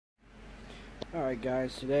Alright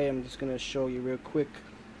guys, today I'm just going to show you real quick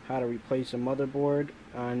how to replace a motherboard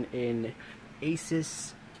on an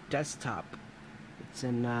Asus desktop. It's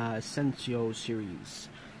an Essentio series.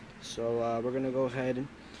 So we're going to go ahead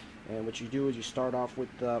and what you do is you start off with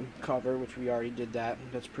the cover, which we already did that.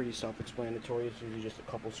 That's pretty self-explanatory. It's usually just a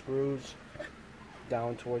couple screws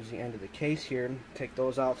down towards the end of the case here. Take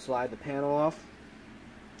those out, slide the panel off,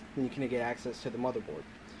 and you can get access to the motherboard.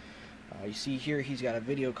 You see here he's got a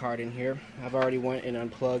video card in here. I've already went and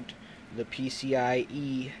unplugged the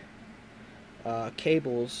PCIe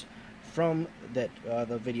cables from that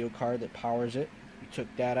the video card that powers it. We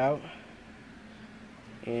took that out,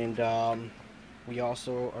 and we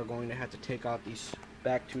also are going to have to take out these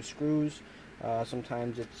back two screws.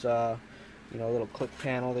 Sometimes it's a little clip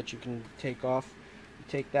panel that you can take off. You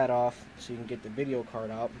take that off so you can get the video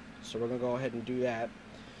card out. So we're going to go ahead and do that.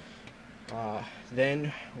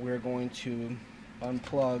 Then we're going to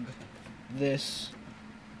unplug this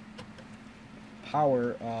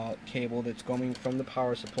power cable that's going from the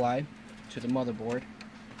power supply to the motherboard.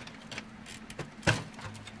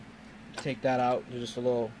 Take that out. There's just a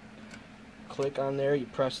little click on there. You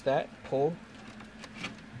press that, pull.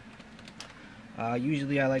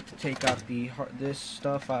 Usually I like to take out this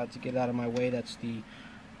stuff to get out of my way. That's the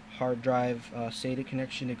hard drive SATA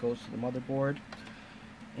connection that goes to the motherboard.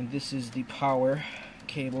 And this is the power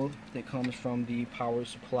cable that comes from the power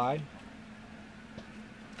supply.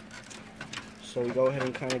 So we go ahead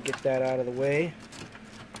and kind of get that out of the way.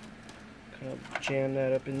 Kind of jam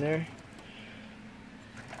that up in there.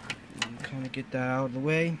 And kind of get that out of the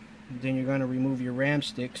way. And then you're going to remove your RAM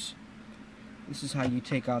sticks. This is how you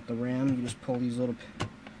take out the RAM. You just pull these little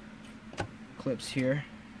clips here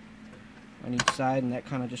on each side, and that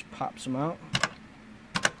kind of just pops them out.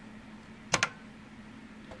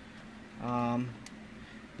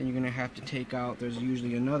 Then you're going to have to take out, there's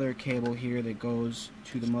usually another cable here that goes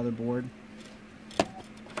to the motherboard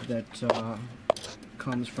that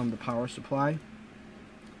comes from the power supply.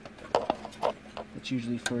 That's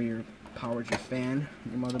usually for your powers your fan,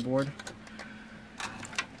 your motherboard.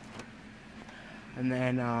 And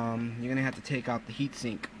then you're going to have to take out the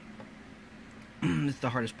heatsink. It's the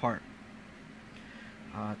hardest part,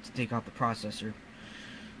 to take out the processor.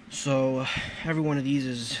 So every one of these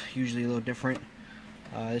is usually a little different.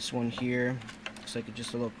 This one here looks like it's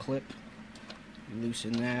just a little clip. You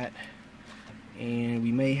loosen that, and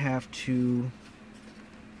we may have to,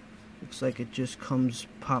 looks like it just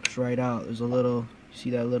pops right out. There's a little, you see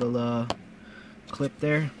that little clip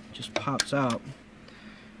there? It just pops out.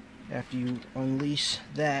 After you unleash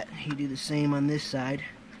that, you do the same on this side,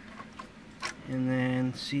 and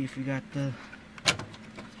then see if you got the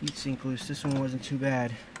heatsink loose. This one wasn't too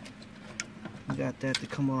bad. We got that to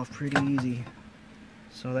come off pretty easy.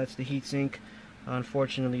 So that's the heatsink.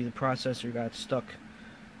 Unfortunately, the processor got stuck.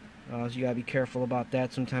 So you gotta be careful about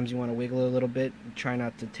that. Sometimes you want to wiggle it a little bit. Try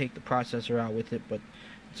not to take the processor out with it, but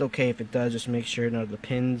it's okay if it does. Just make sure none of the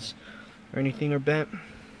pins or anything are bent.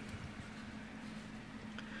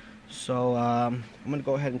 So I'm gonna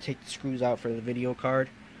go ahead and take the screws out for the video card,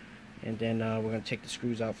 and then we're gonna take the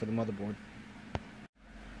screws out for the motherboard.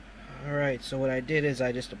 Alright, so what I did is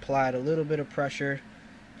I just applied a little bit of pressure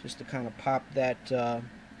just to kind of pop that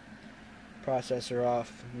processor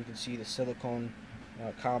off. You can see the silicone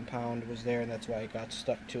compound was there, and that's why it got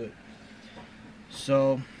stuck to it.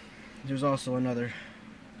 So there's also another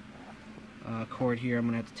cord here I'm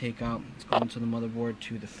going to have to take out. It's going to the motherboard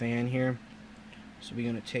to the fan here. So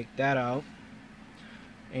we're going to take that out,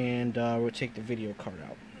 and we'll take the video card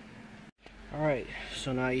out. Alright,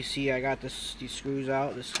 so now you see I got these screws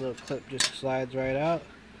out. This little clip just slides right out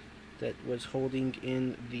that was holding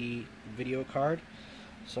in the video card.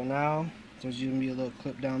 So now there's going to be a little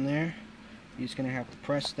clip down there. You're just going to have to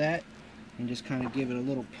press that and just kind of give it a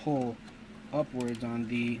little pull upwards on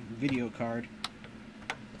the video card.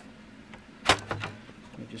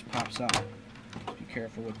 It just pops out. Just be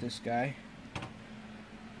careful with this guy.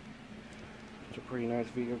 It's a pretty nice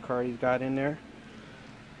video card he's got in there.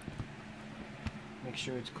 Make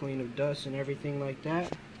sure it's clean of dust and everything like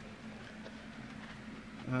that.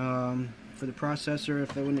 For the processor,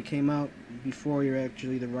 if that wouldn't have came out before, you're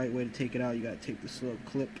actually the right way to take it out. You got to take this little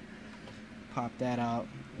clip, pop that out,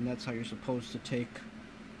 and that's how you're supposed to take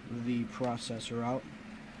the processor out.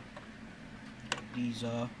 These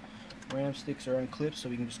RAM sticks are unclipped, so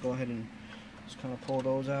we can just go ahead and just kind of pull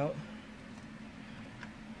those out.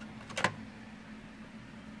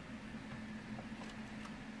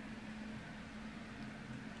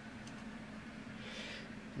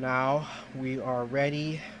 Now we are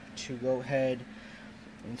ready to go ahead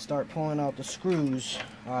and start pulling out the screws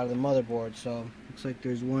out of the motherboard. So Looks like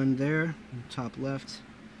there's one there, top left.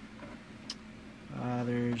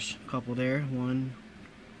 There's a couple there, 1,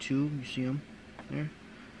 2, you see them there.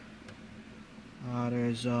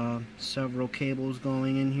 There's several cables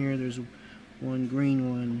going in here. There's one green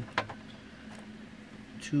one,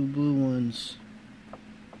 2 blue ones,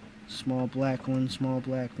 small black one, small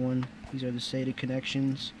black one. These are the SATA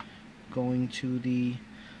connections going to the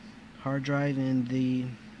hard drive and the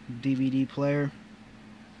DVD player.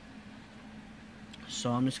 So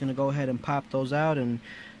I'm just going to go ahead and pop those out, and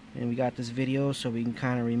we got this video so we can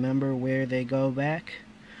kind of remember where they go back.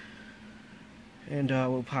 And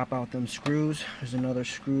we'll pop out them screws. There's another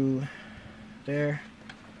screw there,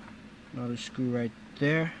 another screw right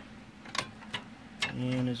there,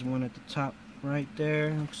 and there's one at the top right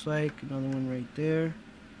there, looks like, another one right there.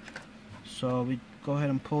 So we go ahead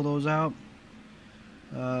and pull those out.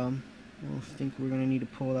 I don't think we're going to need to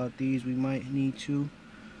pull out these. We might need to.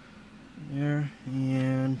 There,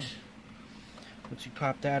 and once we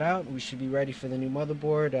pop that out, we should be ready for the new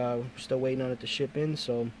motherboard. We're still waiting on it to ship in,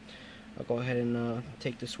 so I'll go ahead and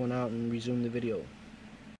take this one out and resume the video.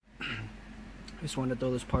 Just wanted to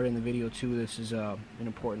throw this part in the video too. This is an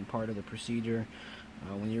important part of the procedure.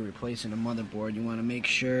 When you're replacing a motherboard, you want to make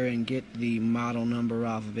sure and get the model number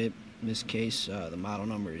off of it. In this case, the model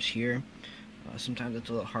number is here. Sometimes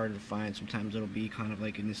it's a little harder to find. Sometimes it'll be kind of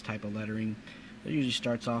like in this type of lettering. It usually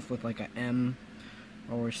starts off with like a M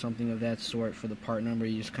or something of that sort for the part number.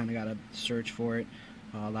 You just kind of got to search for it.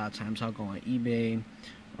 A lot of times I'll go on eBay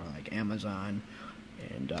or like Amazon,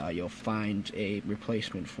 and you'll find a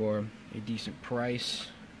replacement for a decent price.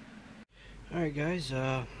 Alright guys,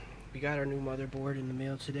 we got our new motherboard in the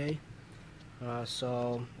mail today.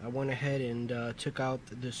 So I went ahead and took out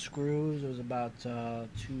the screws. It was about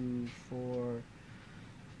 2, 4,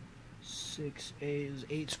 6, 8, it was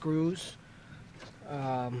 8 screws.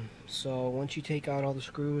 So once you take out all the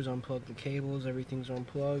screws, unplug the cables, everything's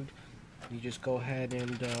unplugged, you just go ahead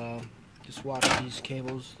and just swap these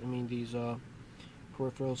cables, these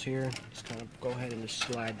peripherals here, just kind of go ahead and just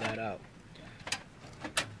slide that out.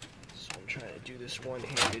 So I'm trying to do this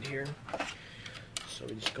one-handed here. So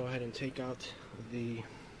we just go ahead and take out the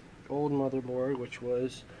old motherboard, which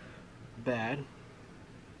was bad.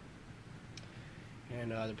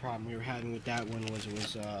 And the problem we were having with that one was it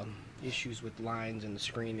was issues with lines in the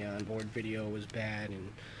screen. The onboard video was bad and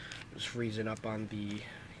it was freezing up on the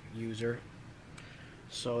user.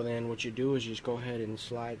 So then what you do is you just go ahead and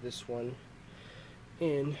slide this one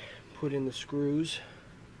in, put in the screws,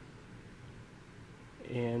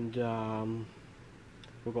 and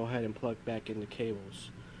we'll go ahead and plug back in the cables.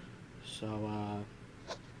 So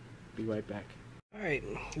be right back. Alright,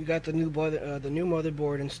 we got the new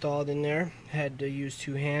motherboard installed in there. Had to use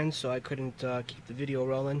 2 hands, so I couldn't keep the video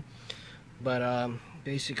rolling. But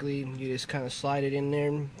basically, you just kind of slide it in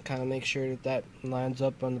there, kind of make sure that that lines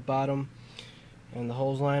up on the bottom and the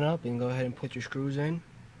holes line up, and go ahead and put your screws in.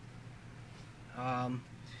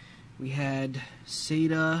 We had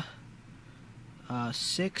SATA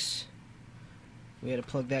 6. We had to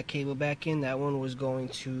plug that cable back in. That one was going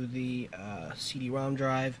to the CD-ROM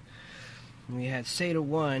drive. And we had SATA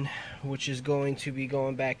 1, which is going to be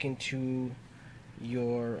going back into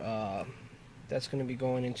your that's going to be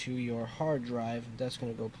going into your hard drive. That's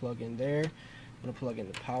going to go plug in there. I'm going to plug in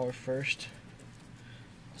the power first.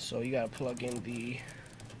 So you got to plug in the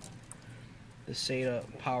SATA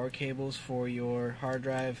power cables for your hard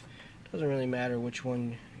drive. Doesn't really matter which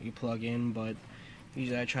one you plug in, but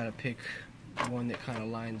usually I try to pick one that kind of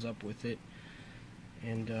lines up with it,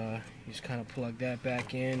 and you just kind of plug that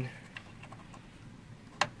back in.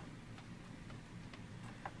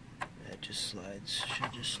 That just slides,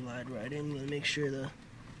 should just slide right in. Let me make sure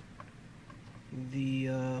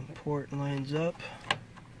the port lines up.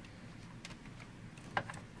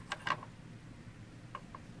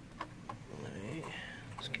 Alright,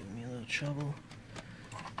 it's giving me a little trouble.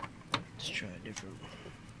 Let's try a different.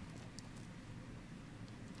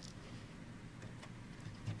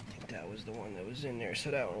 I think that was the one that was in there,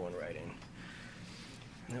 so that one went right in.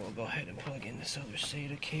 And then we'll go ahead and plug in this other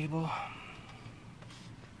SATA cable.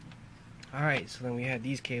 Alright, so then we had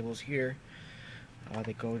these cables here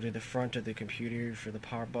that go to the front of the computer for the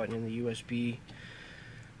power button and the USB.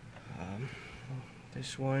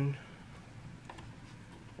 This one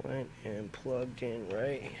went and plugged in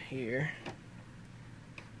right here.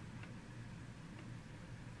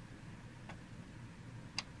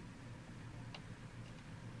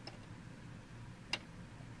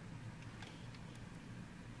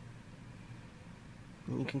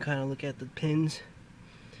 And you can kind of look at the pin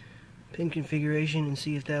configuration and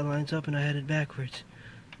see if that lines up, and I had it backwards.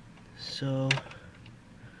 So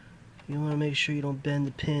you want to make sure you don't bend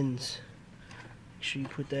the pins. Make sure you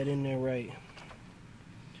put that in there right.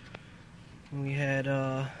 And we had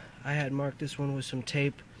I had marked this one with some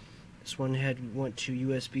tape. This one went to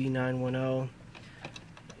USB 910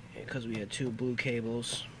 because we had 2 blue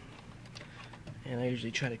cables. And I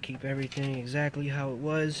usually try to keep everything exactly how it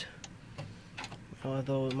was,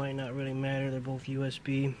 although it might not really matter. They're both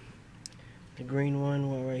USB. The green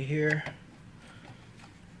one went right here.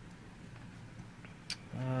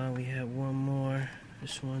 We have one more.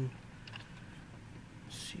 This one.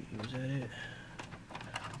 Let's see, was that it?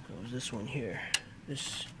 That was this one here.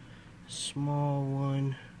 This small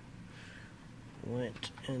one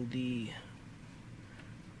went in the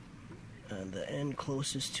end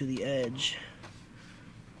closest to the edge.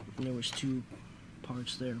 And there was 2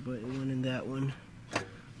 parts there, but it went in that one.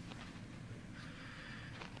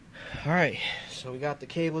 Alright, so we got the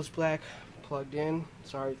cables black plugged in.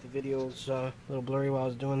 Sorry if the video was a little blurry while I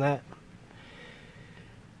was doing that.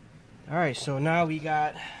 Alright, so now we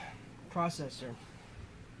got processor.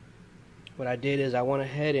 What I did is I went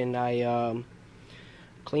ahead and I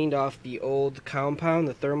cleaned off the old compound,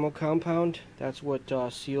 the thermal compound. That's what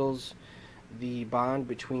seals the bond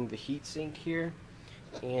between the heatsink here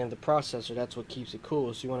and the processor. That's what keeps it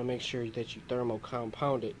cool. So you want to make sure that you thermal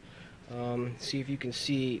compound it. See if you can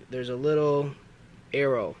see, there's a little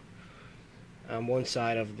arrow on one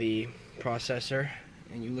side of the processor,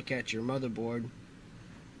 and you look at your motherboard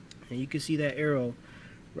and you can see that arrow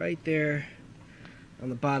right there on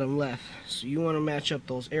the bottom left. So you want to match up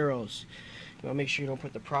those arrows. You want to make sure you don't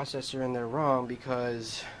put the processor in there wrong,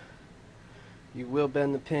 because you will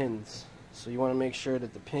bend the pins. So you want to make sure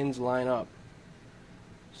that the pins line up.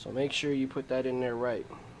 So make sure you put that in there right.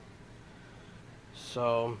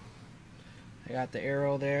 So I got the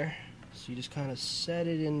arrow there, so you just kind of set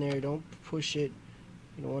it in there. Don't push it.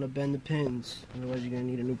 You don't want to bend the pins, otherwise you're going to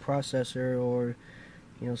need a new processor, or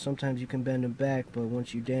sometimes you can bend them back, but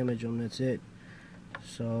once you damage them, that's it.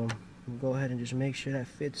 So go ahead and just make sure that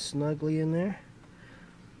fits snugly in there.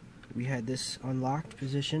 We had this unlocked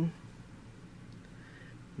position.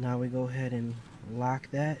 Now we go ahead and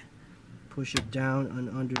lock that, push it down and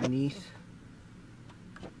underneath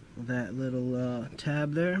that little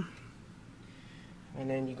tab there, and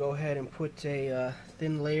then you go ahead and put a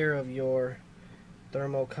thin layer of your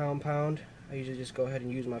thermal compound. I usually just go ahead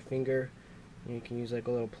and use my finger. You can use like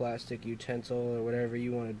a little plastic utensil or whatever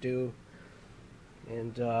you want to do,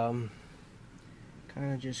 and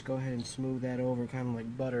kind of just go ahead and smooth that over, kind of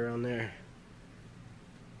like butter on there.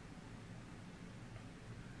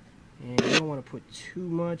 And you don't want to put too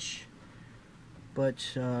much,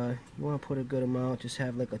 but you want to put a good amount. Just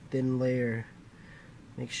have like a thin layer.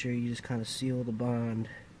 Make sure you just kind of seal the bond.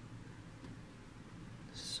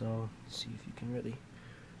 So let's see if you can really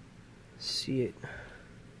see it.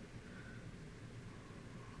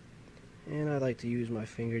 And I like to use my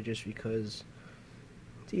finger just because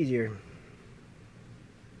it's easier.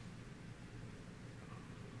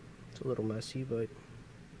 It's a little messy, but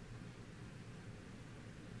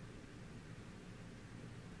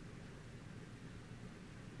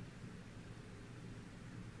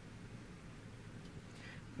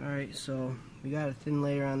alright, so we got a thin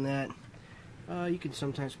layer on that. You can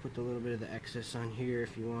sometimes put a little bit of the excess on here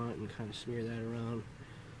if you want, and kind of smear that around.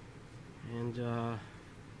 And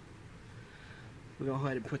we'll go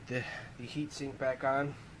ahead and put the heatsink back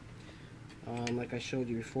on. Like I showed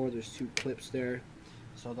you before, there's 2 clips there,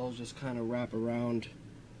 so those just kind of wrap around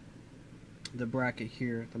the bracket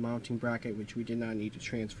here, the mounting bracket, which we did not need to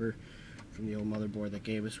transfer from the old motherboard that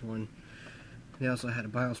gave us one. They also had a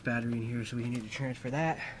BIOS battery in here, so we need to transfer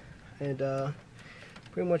that. And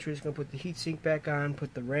pretty much we're just going to put the heatsink back on,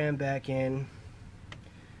 put the RAM back in.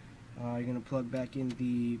 You're going to plug back in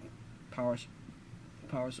the power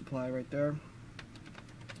supply right there,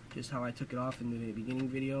 just how I took it off in the beginning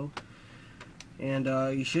video. And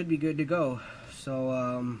you should be good to go. So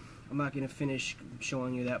I'm not going to finish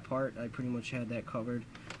showing you that part. I pretty much had that covered.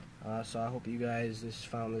 So I hope you guys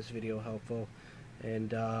found this video helpful,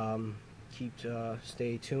 and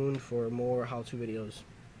stay tuned for more how-to videos.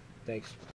 Thanks.